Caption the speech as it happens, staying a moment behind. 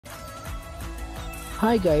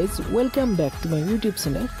Hi guys, welcome back to my YouTube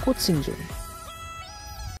channel Coaching Zone.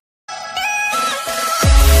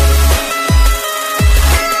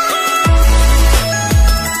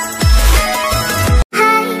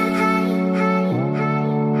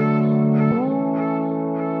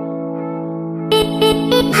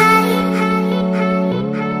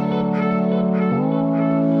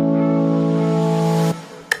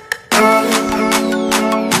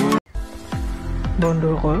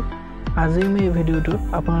 বন্ধুসকল আজি মই এই ভিডিওটো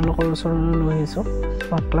আপোনালোকৰ ওচৰলৈ লৈ আহিছো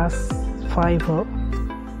ক্লাছ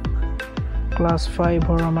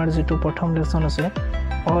 5 ৰ আমাৰ যেটো প্ৰথম লেসন আছে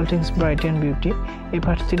all things bright and beauty এই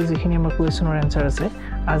পাঠটিৰ যিখিনি আমাৰ কোৱেশ্চনৰ আনসাৰ আছে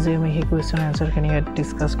আজি আমি এই কোৱেশ্চনৰ আনসাৰখিনি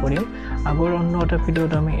ডিসকাস কৰিম আগৰ অন্য এটা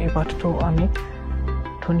ভিডিওত আমি এই পাঠটো আমি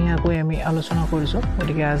ধুনিয়াকৈ আমি আলোচনা কৰিছো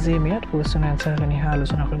গতিকে আজি আমি এই কোৱেশ্চনৰ আনসাৰখিনি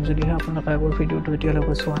আলোচনা কৰিম যদি আপোনালোকে আগৰ ভিডিওটো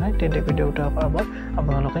এতিয়ালৈকে চোৱা নাই তেন্তে ভিডিওটো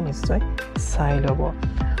আপোনালোকে নিশ্চয় চাই ল'ব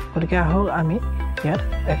গতিকে আহক আমি ইয়াত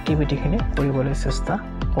এক্টিভিটিখিনি কৰিবলৈ চেষ্টা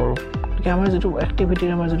কৰো গতিকে আমাৰ যেটো এক্টিভিটিৰ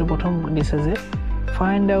আমাৰ যেটো প্ৰথম দিছে যে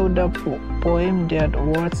find out the poem that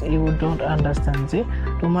words you don't understand যে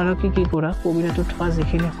তোমালোকে কি কৰা কবিতাটোত থকা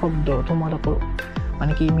যিখিনি শব্দ তোমালোকৰ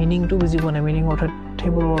মানে কি মিনিংটো বুজিব না মিনিং অৰ্থাৎ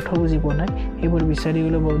হেবৰ অৰ্থ বুজিব না হেবৰ বিচাৰি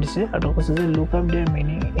ল'ব দিছে আৰু কৈছে যে look up their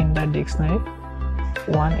meaning in the dictionary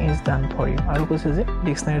one is done for you আৰু কৈছে যে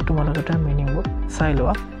ডিকশনাৰী তোমালোকে তাৰ মিনিংবোৰ চাই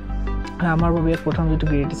লোৱা আমাৰ বাবে প্ৰথম যেটো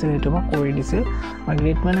গ্ৰেড দিছে সেইটো মই কৰি দিছে আৰু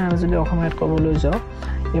গ্ৰেড মানে আমি যদি অসমীয়াত ক'বলৈ যাও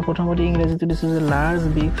এই প্ৰথমতে ইংৰাজীটো দিছে যে লাৰ্জ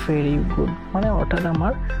বিগ ভেৰি গুড মানে অৰ্থাৎ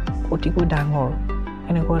আমাৰ অতিকৈ ডাঙৰ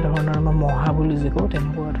এনেকুৱা ধৰণৰ আমাৰ মহা বুলি যে কও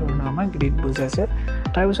তেনেকুৱা ধৰণৰ আমাৰ গ্ৰেড বুজাইছে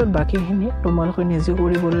তাৰ পিছত বাকিখিনি তোমালোকে নিজে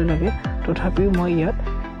কৰিবলৈ লাগে তথাপিও মই ইয়াত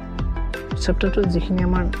চেপ্টাৰটোত যিখিনি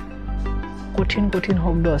আমাৰ কঠিন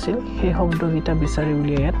শব্দ আছিল সেই শব্দকিটা বিচাৰি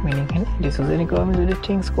উলিয়াই ইয়াত মিনিংখিনি দিছে যেনেকৈ আমি যদি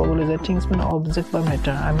থিংস ক'বলৈ যায় থিংস মানে অবজেক্ট বা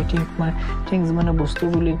মেটাৰ আমি থিংস মানে বস্তু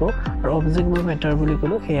বুলি কও আৰু অবজেক্ট বা মেটাৰ বুলি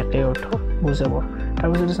ক'লে সেই একে অৰ্থ বুজাব তাৰ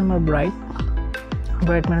পিছত আছে আমাৰ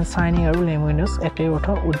ব্ৰাইট মানে শাইনিং আৰু লুমিনাছ একে অৰ্থ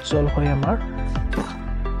উজ্জ্বল হয় আমাৰ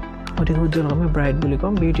অতি উজ্জ্বল আমি ব্ৰাইট বুলি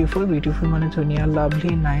কম বিউটিফুল মানে ধুনিয়া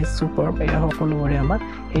লাভলি নাইস সুপাৰব এয়া সকলোৰে আমাৰ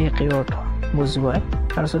এই একে অৰ্থ বুজুৱায়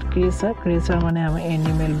তাৰপিছত ক্ৰিয়েচাৰ মানে আমি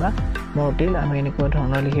এনিমেল বা মৰ্টেল আমি এনেকুৱা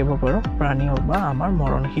ধৰণৰ লিখিব পাৰো প্ৰাণী বা আমাৰ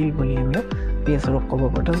মৰণশীল বুলি আমি পিএছৰক ক'ব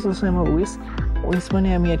পাৰো তাৰপিছত আমাৰ উইচ মানে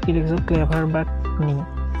আমি ইয়াত কি লিখিছো ক্লেভাৰ বা নি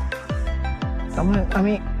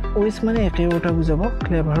আমি উইচ মানে একে অৰ্থ বুজাব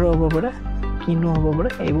ক্লেভাৰ হ'ব পাৰে কিনো হ'ব পাৰে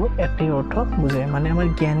এইবোৰ একে অৰ্থ বুজায় মানে আমাৰ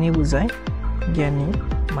জ্ঞানী বুজায় জ্ঞানী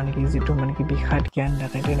মানে কি যেটো মানে কি বিখ্যাত জ্ঞান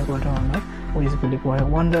থাকে তেনেকুৱা ধৰণৰ উইচ বুলি কোৱা হয়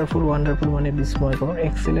ওয়ান্ডাৰফুল মানে বিস্ময়কৰ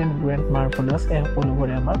এক্সিলেন্ট গ্ৰেট মাৰ্ভেলাস এই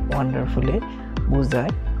সকলোবোৰে আমাৰ ওয়ান্ডাৰফুলি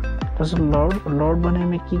বুজায় তাৰপিছত লৰ্ড মানে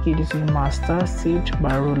আমি কি দিছিল মাষ্টাৰ চিফ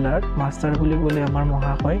বা ৰুলাৰ মাষ্টাৰ বুলি ক'লে আমাৰ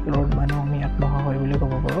মহাশয় লৰ্ড মানে আমি ইয়াত মহাশয় বুলি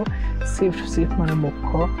ক'ব পাৰো চিফ মানে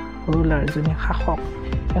মুখ্য ৰুলাৰ জনে শাসক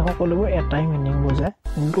এই সকলোবোৰ এটাই মিনিং বুজায়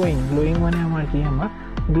গ্লোয়িং মানে আমাৰ কি আমাৰ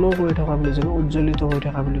গ্লো কৰি থকা বুলি যে উজ্জ্বলিত হৈ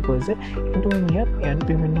থকা বুলি কয় যে কিন্তু ইয়াত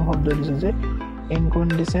বিভিন্ন শব্দ দিছে যে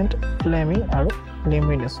ইনকন্ডিসেন্ট ফ্লেমিং আৰু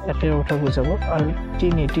লিমিনাস একে অৰ্থ বুজাব আৰু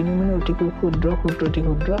তিনি মানে অতি ক্ষুদ্ৰ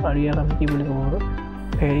আৰু ইয়াত আমি কি বুলি ক'ব পাৰো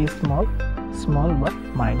ভেৰি স্মল বা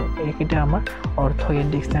মাইনৰ এইকেইটা আমাৰ অৰ্থ এই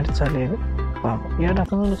ডিকশনাৰীত চালে আমি পাম ইয়াত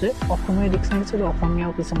আপোনালোকে অসমীয়া ডিকশনাৰী চালে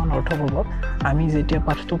অসমীয়াও কিছুমান অৰ্থ পাব আমি যেতিয়া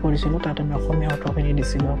পাঠটো কৰিছিলো তাত আমি অসমীয়া অৰ্থখিনি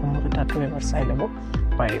দিছিলো আপোনালোকে তাতো এবাৰ চাই ল'ব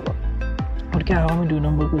পাৰিব গতিকে আমি 2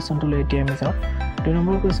 নম্বৰ কোৱেশ্চনটো লৈ এতিয়া আমি চাওঁ 2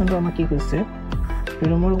 নম্বৰ কোৱেশ্চনটো আমাৰ কি কৈছে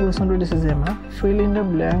 2 নম্বৰ কোৱেশ্চনটো দিছে যে আমাৰ fill in the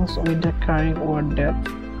blanks with the correct word that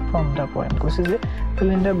from the poem কৈছে যে fill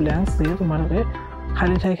in the blanks যে তোমালোকে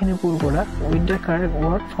খালি ঠাইখিনি পূৰ কৰা with the correct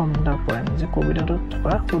word from the poem যে কবিতাটোত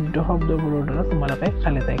থকা শুদ্ধ শব্দবোৰৰ দ্বাৰা তোমালোকে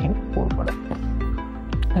খালি ঠাইখিনি পূৰ কৰা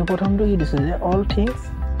প্ৰথমটো কি দিছে যে all things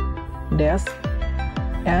dash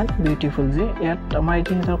and beautiful যে ইয়াত আমাৰ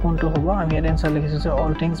তিনিটা কোনটো হ'ব আমি ইয়াত এনসাৰ লিখিছো যে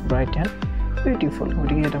all things bright and beautiful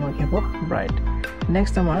গতিকে এটা আমাৰ কি হ'ব bright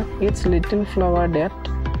next আমাৰ it's little flower that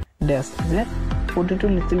dash যে প্ৰতিটো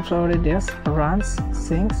little flower dash runs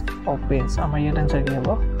sings opens আমাৰ ইয়াত এনসাৰ কি হ'ব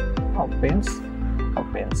opens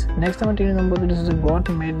next আমাৰ 3 নম্বৰটো দিছে যে God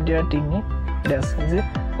made their tiny dash যে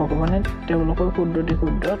ভগৱানে তেওঁলোকৰ ক্ষুদ্ৰ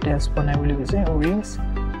dash বনাই বুলি কৈছে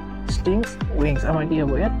wings আমাৰ কি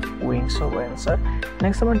হ'ব ইয়াত wings হ'ব এনসাৰ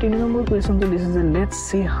next আমাৰ 3 নম্বৰ কোৱেশ্চনটো দিছে যে let's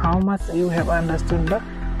see how much you have understood the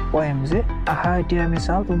poem যে আহা এতিয়া আমি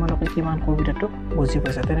চাও তোমালোকে কিমান কবিতাটো বুজি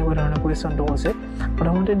পাইছা তেনেকুৱা ধৰণৰ কোৱেশ্চনটো আছে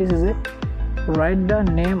প্ৰথমতে দিছে যে write the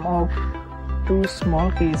name of two small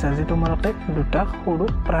creatures যে তোমালোকে দুটা সৰু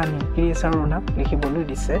প্ৰাণী ক্ৰিয়েচাৰৰ নাম লিখিবলৈ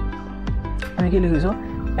দিছে আমি কি লিখিছো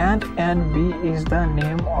and B is the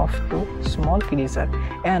name of two small creatures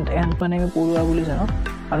and মানে আমি পঢ়ুৱা বুলি জানো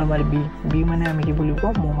আৰু আমাৰ বি মানে আমি কি বুলিব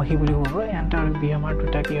মৌমাখি বুলি ক'ব এণ্ড আৰু বি আমাৰ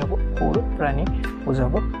দুটা কি হ'ব সৰু প্ৰাণী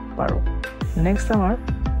বুজাব পাৰো নেক্সট আমাৰ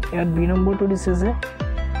ইয়াত বি নম্বৰটো দিছে যে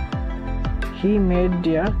he made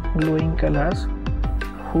their glowing colors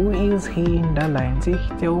who is he in the line যে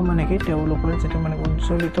তেও মানে কি তেওলোকৰ যেটো মানে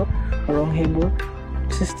উজ্জ্বলিত ৰং হেবোৰ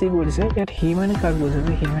সৃষ্টি কৰিছে ইয়াত হি মানে কাক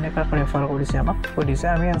বুজাইছে হি মানে কাক ৰেফাৰ কৰিছে আমাক কৈছে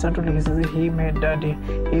আমি আনসাৰটো লিখিছো যে he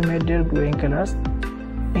made their glowing colors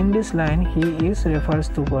in this line he is refers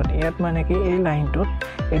to God ইয়াত মানে কি এই লাইনটোত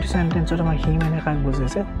এটো সেন্টেন্সত আমাৰ হি মানে কাক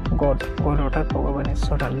বুজাইছে God অৰ্থাৎ ভগৱান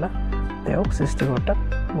ঈশ্বৰ আল্লাহ তেও সৃষ্টিকৰ্তা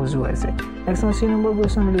বুজুৱাইছে নেক্সট সি নম্বৰ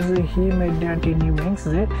কোৱেশ্চন দিছে he made their tiny wings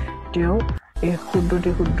যে তেও এই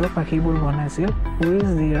ক্ষুদ্ৰ পাখিবোৰ বনাইছিল who is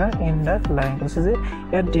there in the line কৈছে যে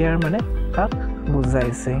ইয়াত there মানে কাক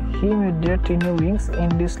বুজাইছে he made their tiny wings in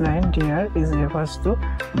this line there is refers to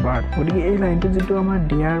bird গতিকে এই লাইনটো যেটো আমাৰ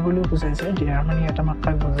there বুলি বুজাইছে there মানে এটা আমাক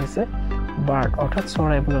কাক বুজাইছে bird অৰ্থাৎ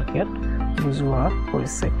চৰাইবোৰক ইয়াত বুজোৱা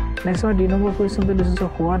হৈছে নেক্সট আমাৰ 2 নম্বৰ কোৱেশ্চনটো দিছে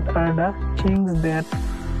what are the things that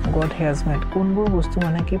God has made কোনবোৰ বস্তু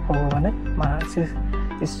মানে কি ভগৱানে মানছে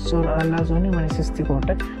ঈশ্বৰ আল্লাহ জনে মানে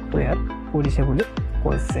সৃষ্টিকৰ্তা তৈয়াৰ কৰিছে বুলি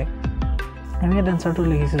কৈছে আমি এই আনসাৰটো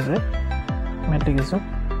লিখিছো যে মেট লিখিছো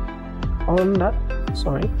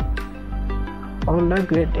all the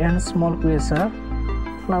great and small creatures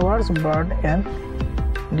flowers bird and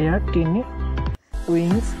their tiny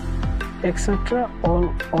wings etc all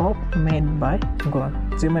of made by God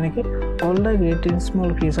যে মানে কি all the great and small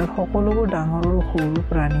creatures সকলোবোৰ ডাঙৰ আৰু সৰু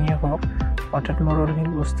প্ৰাণীয়ে হওক অৰ্থাৎ মৰমহীন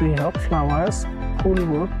বস্তুই হওক flowers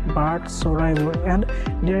ফুলবোৰ বাৰ্ড চৰাইবোৰ and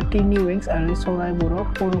their tiny wings আৰু চৰাইবোৰৰ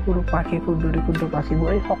সৰু পাখি ক্ষুদ্ৰ পাখিবোৰ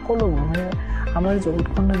এই সকলোবোৰ মানে আমাৰ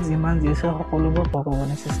জগতখনত যিমান আছে সকলোবোৰ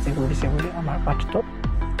ভগৱানে সৃষ্টি কৰিছে বুলি আমাৰ পাঠটো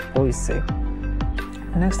কৈছে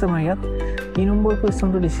নেক্সট আমাৰ ইয়াত 3 নম্বৰ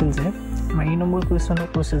কোৱেশ্চনটো দিছিল যে আমাৰ 3 নম্বৰ কোৱেশ্চনটো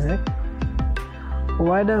কৈছে যে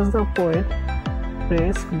why does the poet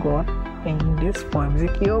praise God in this poem যে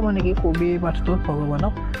কিয় মানে কি কবি পাঠটো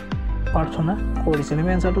ভগৱানক প্ৰাৰ্থনা কৰিছিল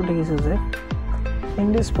আমি আনসাৰটো লিখিছো যে in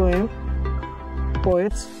this poem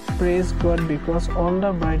poets praise God because all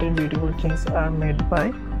the bright and beautiful things are made by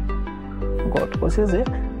God কৈছে যে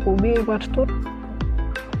কবি পাঠটো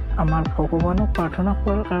আমাৰ ভগৱানক প্ৰাৰ্থনা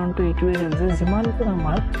কৰাৰ কাৰণটো এইটোৱে যে যিমানবোৰ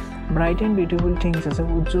আমাৰ ব্ৰাইট এণ্ড বিউটিফুল থিংছ আছে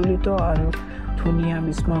উজ্জ্বলিত আৰু ধুনীয়া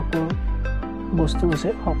বিস্ময়কৰ বস্তু আছে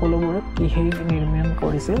সকলোবোৰক কিহে নিৰ্মাণ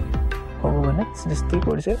কৰিছে ভগৱানে সৃষ্টি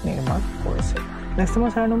কৰিছে নিৰ্মাণ কৰিছে নেক্সট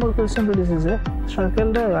আমাৰ 4 নম্বৰ কোৱেশ্চনটো দিছে যে circle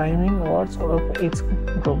the rhyming ওয়াৰ্ডস of its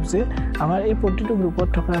group যে আমাৰ এই প্ৰতিটো গ্ৰুপত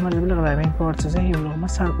থকা আমাৰ যিবিলাক ৰাইমিং ওয়াৰ্ডস আছে সেইবোৰ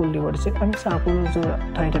আমাৰ সাৰ্কেল দিব দিছে আমি সাৰ্কেলৰ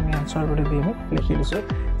ঠাইত আমি আনসাৰ কৰি দি আমি লিখি দিছো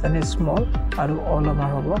যেনে স্মল আৰু অল আমাৰ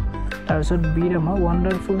হ'ব তাৰপিছত বি আমাৰ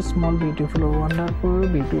ওয়ান্ডাৰফুল স্মল বিউটিফুল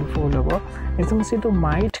হ'ব নেক্সট আমি সিটো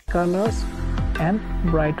মাইট কালাৰ্স and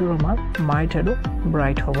brighter আমাৰ might আৰু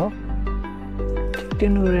bright হ'ব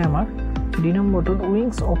তেনেদৰে আমাৰ দুই নম্বৰটো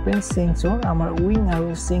wings open sings আমাৰ wing আৰু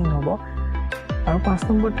sing হ'ব আৰু 5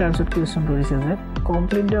 নম্বৰ তাৰপিছত কোৱেশ্চন কৰিছে যে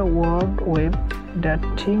complete the word web that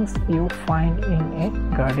things you find in a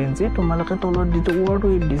garden যে তোমালোকে তলত দিটো word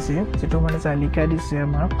web দিছে যেটো মানে তালিকা দিছে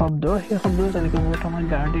আমাৰ শব্দ সেই শব্দৰ তালিকাবোৰ আমাৰ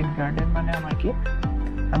গাৰ্ডেন মানে আমাৰ কি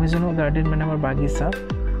আমি জানো গাৰ্ডেন মানে আমাৰ বাগিচা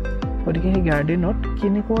গতিকে এই গাৰ্ডেনত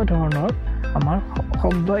কিনেকুৱা ধৰণৰ আমাৰ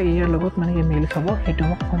শব্দ ইয়াৰ লগত মানে মিল খাব হেতু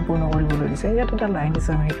মোক সম্পূৰ্ণ কৰিবলৈ দিছে ইয়াত এটা লাইন দিছে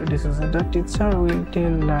আমি হেতু দিছো যে the teacher will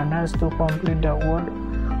tell learners to complete the word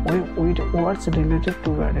with words related to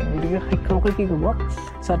garden গতিকে শিক্ষকে কি ক'ব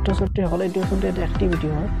ছাত্ৰ-ছাত্ৰীসকলে এইটো আচলতে এটা এক্টিভিটি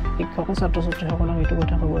হয় শিক্ষকে ছাত্ৰ-ছাত্ৰীসকলক এইটো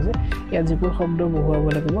কথা ক'ব যে ইয়াত যিবোৰ শব্দ বহুৱাব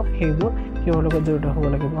লাগিব সেইবোৰ কিহৰ লগত জড়িত হ'ব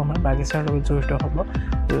লাগিব আমাৰ বাগিচাৰ লগত জড়িত হ'ব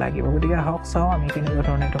লাগিব গতিকে আহক চাও আমি কেনেকুৱা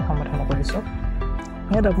ধৰণে এইটো সমাধান কৰিছো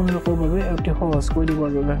ইয়াত আপোনালোকৰ বাবে অতি সহজ কৰি দিবৰ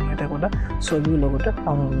বাবে আমি এটা কথা ছবিৰ লগতে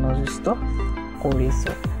সংযোজিত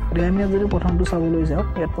কৰিছো গতিকে আমি যদি প্ৰথমটো চাবলৈ যাওঁ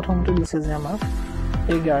ইয়াত প্ৰথমটো দিছে যে আমাৰ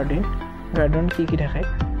এই গাৰ্ডেন কি থাকে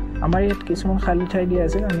আমাৰ ইয়াত কিছুমান খালি ঠাই দিয়া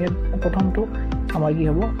আছে আমি ইয়াত প্ৰথমটো আমাৰ কি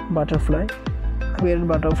হ'ব বাটাৰফ্লাই আমি ইয়াত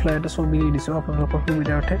বাটাৰফ্লাই এটা ছবি দিছো আপোনালোকৰ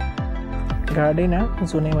সুবিধাৰ্থে গাৰ্ডেনাৰ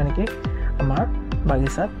জনে মানে কি আমাৰ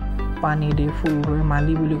বাগিচাত পানী দি ফুল ৰুই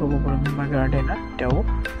মালি বুলি ক'ব পাৰোঁ বা গাৰ্ডেনাৰ তেও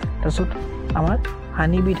তাৰপিছত আমাৰ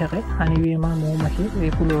হানিবি থাকে হানিবি আমাৰ মৌমাখি এই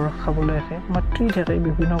ফুলৰ খাবলৈ আহে আমাৰ ট্ৰি থাকে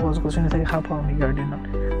বিভিন্ন গছ-গছনি থাকে খাব আমি গাৰ্ডেনত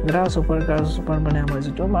গ্ৰাছ ওপাৰ মানে আমাৰ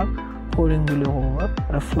যেটো আমাৰ ফলিং বুলি ক'ব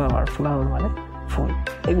আৰু ফ্লাৱাৰ মানে ফুল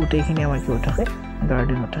এই গোটেইখিনি আমাৰ কি থাকে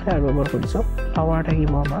গাৰ্ডেনত থাকে আৰু এবাৰ কৈছো ফ্লাৱাৰ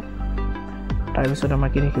থাকিব আমাৰ তাৰপিছত আমাৰ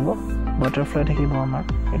কি থাকিব বাটাৰফ্লাই থাকিব আমাৰ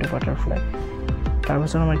এইটো বাটাৰফ্লাই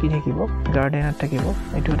তাৰপিছত আমাৰ কি থাকিব গাৰ্ডেনাৰ থাকিব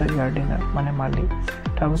এইটো এটা গাৰ্ডেনাৰ মানে মালি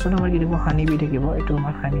তাৰপিছত আমাৰ কি থাকিব হানিবি থাকিব এইটো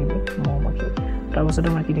আমাৰ হানিবি মৌমাখি তাৰপিছত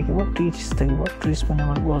আমাৰ কি থাকিব ট্ৰিজ থাকিব ট্ৰিজ মানে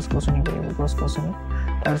আমাৰ গছ-গছনি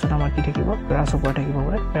তাৰপিছত আমাৰ কি থাকিব গ্ৰাছহপাৰ থাকিব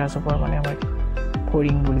পাৰে গ্ৰাছহপাৰ মানে আমাৰ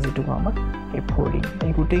ফৰিং বুলি যেটো কওঁ আমাৰ এই ফৰিং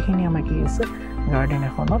এই গোটেইখিনি আমাৰ কি আছে গাৰ্ডেন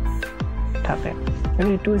এখনত থাকে আৰু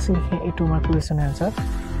এইটো আমাৰ কুৱেশ্যন আনসাৰ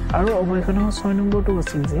আৰু অবৈখনৰ 6 নম্বৰটো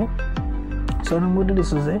আছিল যে 6 নম্বৰটো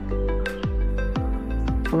দিছো যে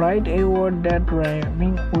write a word that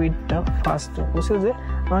rhyming with the first কৈছে যে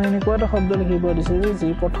মানে এনেকুৱা এটা শব্দ লিখিব দিছে যে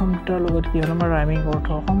প্ৰথমটাৰ লগত কি হ'ল আমাৰ ৰাইমিং অৰ্থ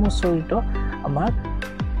সমস্বৰিত আমাৰ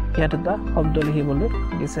ইয়াত এটা শব্দ লিখিবলৈ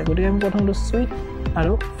দিছে গতিকে আমি প্ৰথমটো সুইট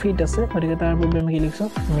আৰু ফিট আছে গতিকে তাৰ বাবে আমি কি লিখছো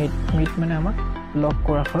মিট মানে আমাৰ লক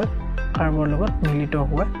কৰা হয় কাৰ্বৰ লগত মিলিত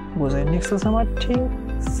হোৱা বুজায় নেক্সট আছে আমাৰ থিং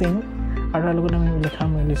সিং আৰু তাৰ লগত আমি লিখা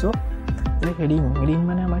মিলিছো যে ৰিং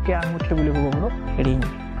মানে আমাৰ কি আঙুঠি বুলি ক'ব পাৰো ৰিং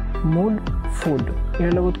মুড ফুড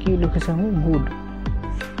ইয়াৰ লগত কি লিখিছো আমি গুড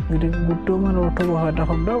গতিকে গুডটো আমাৰ অৰ্থ হোৱা এটা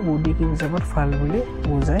শব্দ গুডি কি হিচাপত ভাল বুলি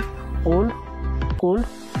বুজায় ওল্ড কোল্ড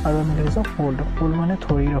আৰু আমি লিখিছো হোল্ড মানে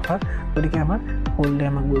ধৰি ৰখা গতিকে আমাৰ হোল্ডে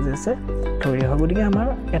আমাক বুজাইছে ধৰি ৰখা গতিকে আমাৰ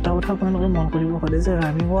এটা কথা আপোনালোকে মন কৰিব পাৰে যে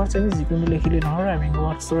ৰাইমিং ৱৰ্ডছ আমি যিকোনো লিখিলে নহয় ৰাইমিং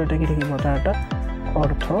ৱৰ্ডছৰ এটা কি থাকিব তাৰ এটা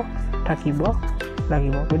অৰ্থ থাকিব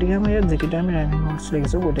লাগিব গতিকে আমি ইয়াত যেকেইটা আমি ৰাইমিং ৱৰ্ডছ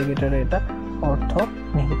লিখিছো গোটেইকেইটাৰ এটা অৰ্থ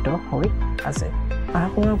নিহিত হৈ আছে আশা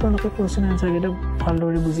কৰোঁ আপোনালোকে কুৱেশ্যন আনসাৰকেইটা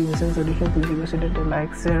ভালদৰে বুজি গৈছে যদি বুজি গৈছে তেতিয়া লাইক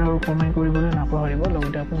শ্বেয়াৰ আৰু কমেণ্ট কৰিবলৈ নাপাহৰিব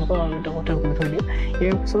লগতে আপোনালোকক আৰু এটা কথা কৈ থৈ দিওঁ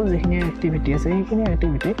ইয়াৰ পিছত যিখিনি এক্টিভিটি আছে সেইখিনি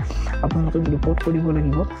এক্টিভিটি আপোনালোকে গ্ৰুপত কৰিব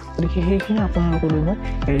লাগিব গতিকে সেইখিনি আপোনালোকলৈ মই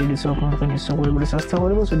এৰি দিছোঁ আপোনালোকে নিশ্চয় কৰিবলৈ চেষ্টা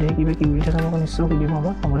কৰিব যদি কিবা কি বুলি থাকে আমাক নিশ্চয় সুধিব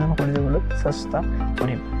মই সমাধান কৰি যাবলৈ চেষ্টা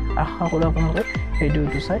কৰিম আশা কৰোঁ আপোনালোকে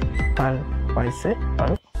ভিডিঅ'টো চাই ভাল পাইছে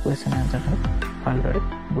আৰু কুৱেশ্যন আনসাৰখিনি ভালদৰে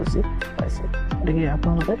বুজি পাইছে গতিকে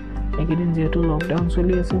আপোনালোকে এইকেইদিন যেহেতু লকডাউন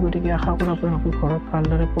চলি আছে গতিকে আশা কৰোঁ আপোনালোকে ঘৰত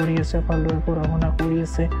ভালদৰে পঢ়ি আছে ভালদৰে পঢ়া শুনা কৰি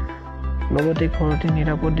আছে লগতে ঘৰতে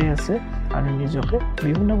নিৰাপদে আছে আৰু নিজকে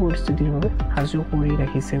বিভিন্ন পৰিস্থিতিৰ বাবে সাজু কৰি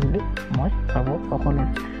ৰাখিছে বুলি মই ভাবোঁ সকলোৰে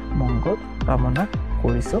মংগল কামনা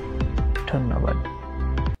কৰিছোঁ ধন্যবাদ